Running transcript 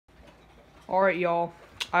Alright, y'all.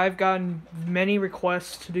 I've gotten many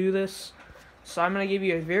requests to do this, so I'm going to give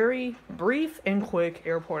you a very brief and quick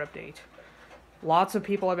airport update. Lots of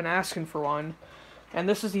people have been asking for one, and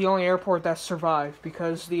this is the only airport that survived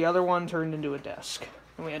because the other one turned into a desk,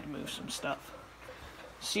 and we had to move some stuff.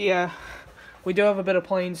 So yeah, we do have a bit of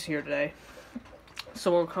planes here today.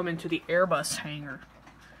 So we'll come into the Airbus hangar.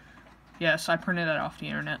 Yes, I printed that off the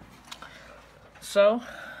internet. So,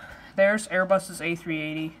 there's Airbus's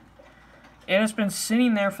A380. It has been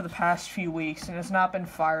sitting there for the past few weeks and has not been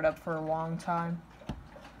fired up for a long time.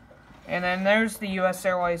 And then there's the US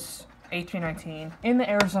Airways A319 in the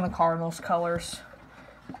Arizona Cardinals colors.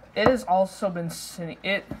 It has also been sitting.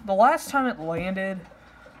 The last time it landed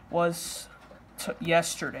was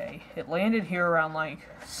yesterday. It landed here around like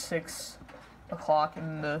 6 o'clock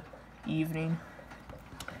in the evening.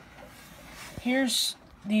 Here's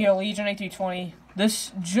the Allegiant A320.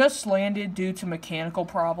 This just landed due to mechanical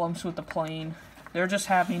problems with the plane. They're just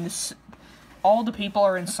having to... All the people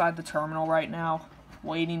are inside the terminal right now,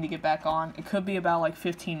 waiting to get back on. It could be about like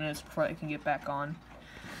 15 minutes before they can get back on.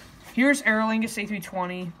 Here's Aer Lingus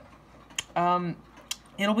A320.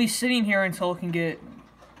 It'll be sitting here until it can get...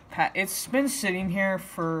 It's been sitting here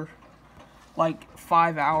for like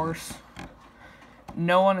 5 hours.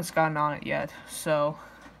 No one has gotten on it yet, so...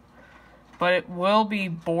 But it will be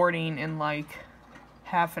boarding in like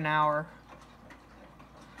half an hour.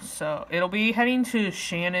 So it'll be heading to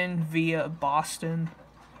Shannon via Boston.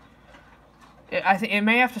 I think it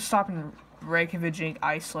may have to stop in Reykjavik,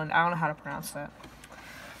 Iceland. I don't know how to pronounce that.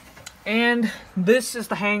 And this is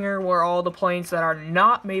the hangar where all the planes that are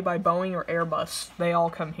not made by Boeing or Airbus, they all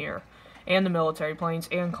come here. And the military planes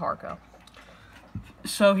and cargo.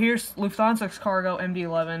 So here's Lufthansa's cargo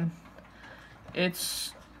MD-11.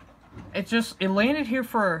 It landed here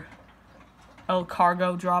for a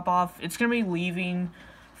cargo drop-off. It's gonna be leaving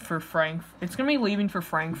for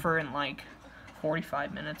Frankfurt in like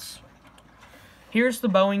 45 minutes. Here's the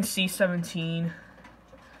Boeing C-17.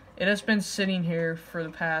 It has been sitting here for the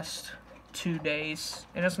past 2 days.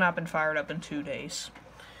 It has not been fired up in 2 days.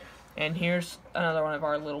 And here's another one of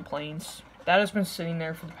our little planes. That has been sitting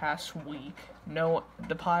there for the past week.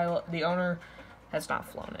 The owner has not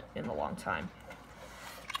flown it in a long time.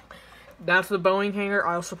 That's the Boeing hangar.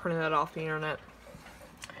 I also printed that off the internet.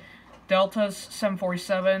 Delta's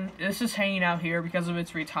 747. This is hanging out here because of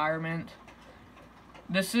its retirement.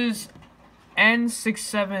 This is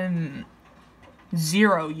N670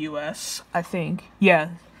 US, I think. Yeah.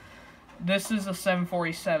 This is a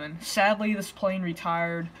 747. Sadly, this plane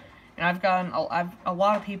retired, and a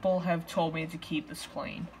lot of people have told me to keep this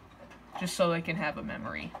plane, just so they can have a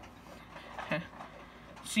memory.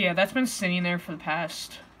 So yeah, that's been sitting there for the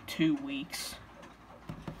past 2 weeks.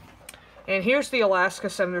 And here's the Alaska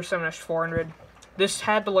 737-400. This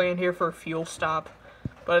had to land here for a fuel stop,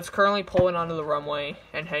 but it's currently pulling onto the runway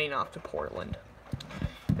and heading off to Portland.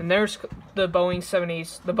 And there's the Boeing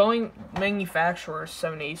 787, the Boeing manufacturer's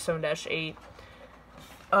 787-8.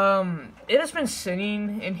 It has been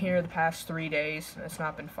sitting in here the past 3 days, and it's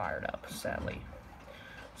not been fired up, sadly.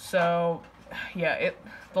 So, yeah,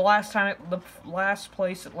 the last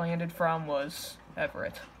place it landed from was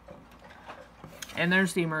Everett. And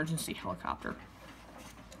there's the emergency helicopter.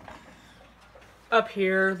 Up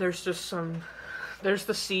here, there's the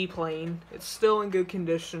seaplane. It's still in good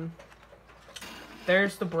condition.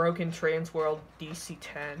 There's the broken Transworld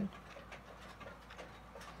DC-10.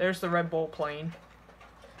 There's the Red Bull plane.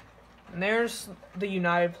 And there's the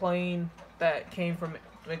United plane that came from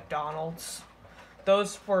McDonald's.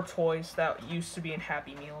 Those were toys that used to be in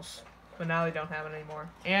Happy Meals, but now they don't have it anymore.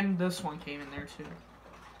 And this one came in there too.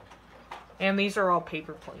 And these are all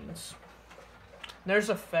paper planes. There's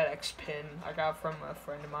a FedEx pin I got from a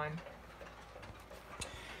friend of mine.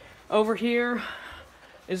 Over here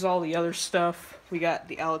is all the other stuff. We got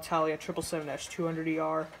the Alitalia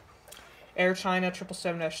 777-200ER. Air China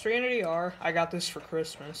 777-300ER. I got this for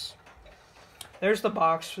Christmas. There's the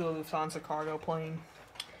box for the Lufthansa cargo plane.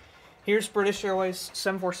 Here's British Airways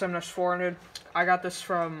 747-400. I got this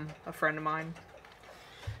from a friend of mine.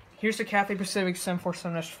 Here's the Cathay Pacific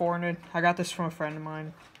 747-400. I got this from a friend of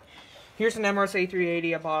mine. Here's an Emirates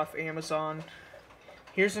A380 I bought off Amazon.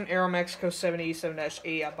 Here's an Aeromexico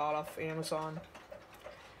 787-8 I bought off Amazon.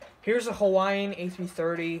 Here's a Hawaiian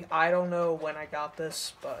A330. I don't know when I got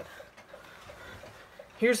this, but...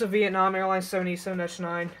 Here's a Vietnam Airlines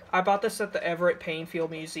 787-9. I bought this at the Everett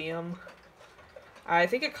Painfield Museum. I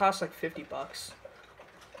think it cost like $50.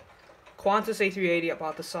 Qantas A380, I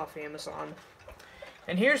bought this off Amazon.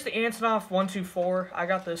 And here's the Antonov 124. I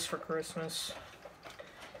got this for Christmas.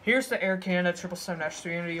 Here's the Air Canada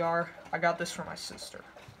 777-300ER. I got this for my sister.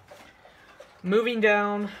 Moving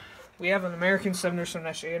down, we have an American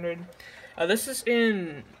 707-800. This is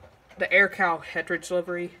in the AirCal Hettridge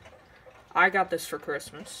livery. I got this for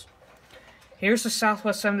Christmas. Here's the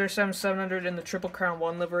Southwest 707-700 in the Triple Crown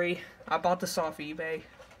 1 livery. I bought this off eBay.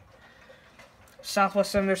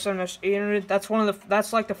 Southwest 707-800.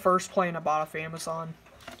 That's like the first plane I bought off Amazon.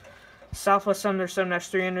 Southwest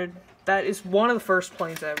 707-300. That is one of the first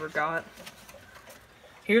planes I ever got.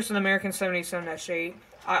 Here's an American 787-8.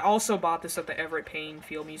 I also bought this at the Everett Payne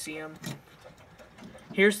Field Museum.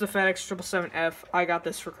 Here's the FedEx 777F. I got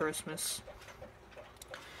this for Christmas.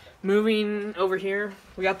 Moving over here,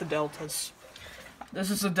 we got the Deltas.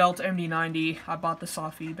 This is the Delta MD-90. I bought this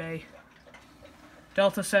off eBay.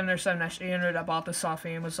 Delta 707-800. I bought this off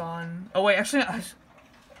Amazon. Oh wait, actually,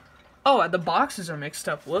 the boxes are mixed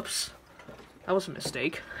up. Whoops. That was a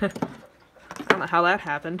mistake. I don't know how that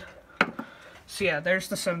happened. So yeah, there's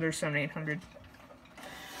the 737-800.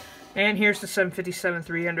 And here's the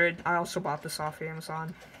 757-300. I also bought this off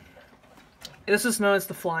Amazon. This is known as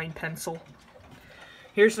the Flying Pencil.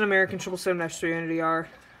 Here's an American 777-300ER.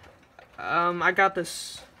 I got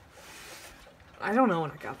this... I don't know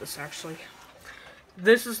when I got this, actually.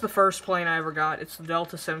 This is the first plane I ever got. It's the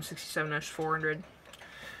Delta 767-400.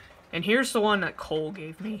 And here's the one that Cole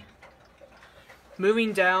gave me.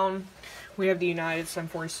 Moving down, we have the United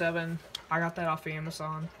 747. I got that off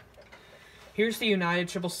Amazon. Here's the United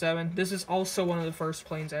 777. This is also one of the first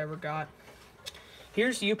planes I ever got.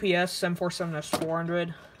 Here's the UPS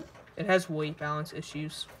 747-400. It has weight balance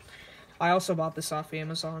issues. I also bought this off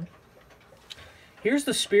Amazon. Here's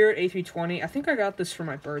the Spirit A320. I think I got this for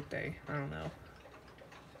my birthday. I don't know.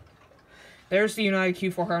 There's the United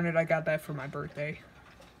Q400. I got that for my birthday.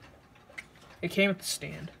 It came with the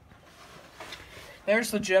stand.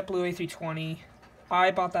 There's the JetBlue A320.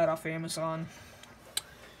 I bought that off Amazon.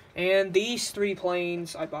 And these three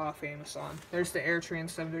planes I bought off Amazon. There's the AirTran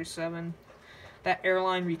 737. That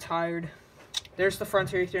airline retired. There's the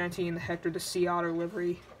Frontier A319, the Hector, the Sea Otter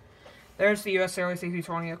livery. There's the US Airways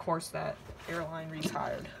A320. Of course, that airline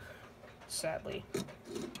retired. Sadly.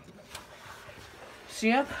 So,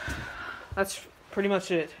 yep. That's pretty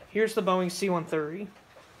much it. Here's the Boeing C-130.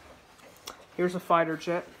 Here's a fighter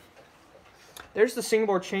jet. There's the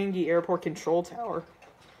Singapore Changi Airport Control Tower.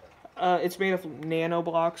 It's made of nano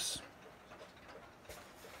blocks.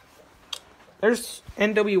 There's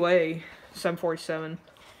NWA 747.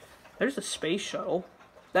 There's a space shuttle.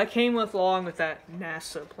 That came along with that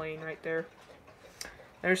NASA plane right there.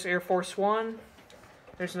 There's Air Force One.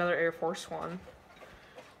 There's another Air Force One.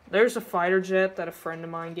 There's a fighter jet that a friend of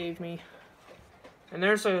mine gave me. And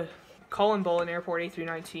there's a Cullen Bullen Airport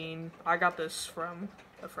A319. I got this from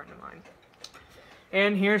a friend of mine.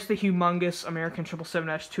 And here's the humongous American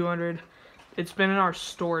 777-200. It's been in our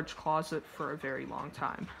storage closet for a very long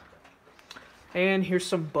time. And here's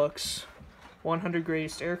some books. 100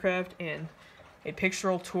 Greatest Aircraft and a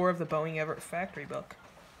pictorial tour of the Boeing Everett factory book.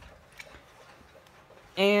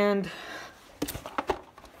 And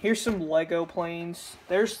here's some Lego planes.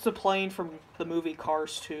 There's the plane from the movie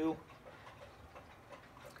Cars 2.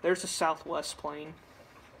 There's a Southwest plane.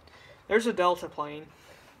 There's a Delta plane.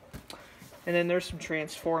 And then there's some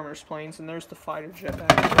Transformers planes, and there's the fighter jet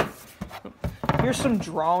back there. Here's some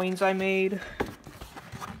drawings I made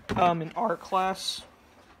in art class.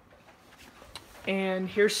 And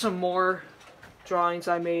here's some more drawings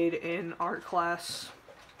I made in art class.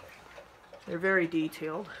 They're very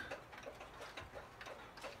detailed.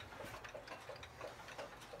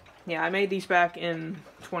 Yeah, I made these back in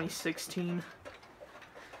 2016.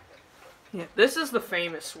 Yeah, this is the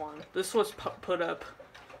famous one. This was put up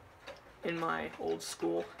in my old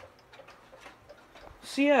school.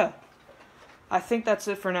 So yeah, I think that's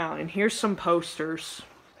it for now. And here's some posters.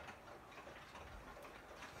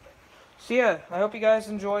 So yeah, I hope you guys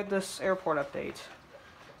enjoyed this airport update.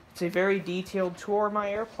 It's a very detailed tour of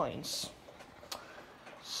my airplanes.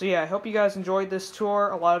 So yeah, I hope you guys enjoyed this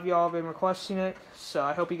tour. A lot of y'all have been requesting it, so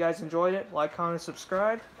I hope you guys enjoyed it. Like, comment, and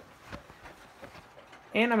subscribe.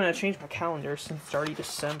 And I'm going to change my calendar since it's already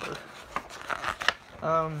December.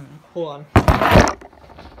 Hold on.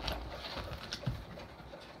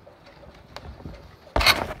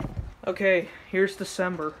 Okay, here's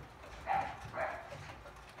December.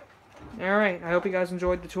 Alright, I hope you guys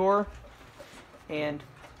enjoyed the tour. And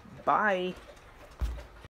bye.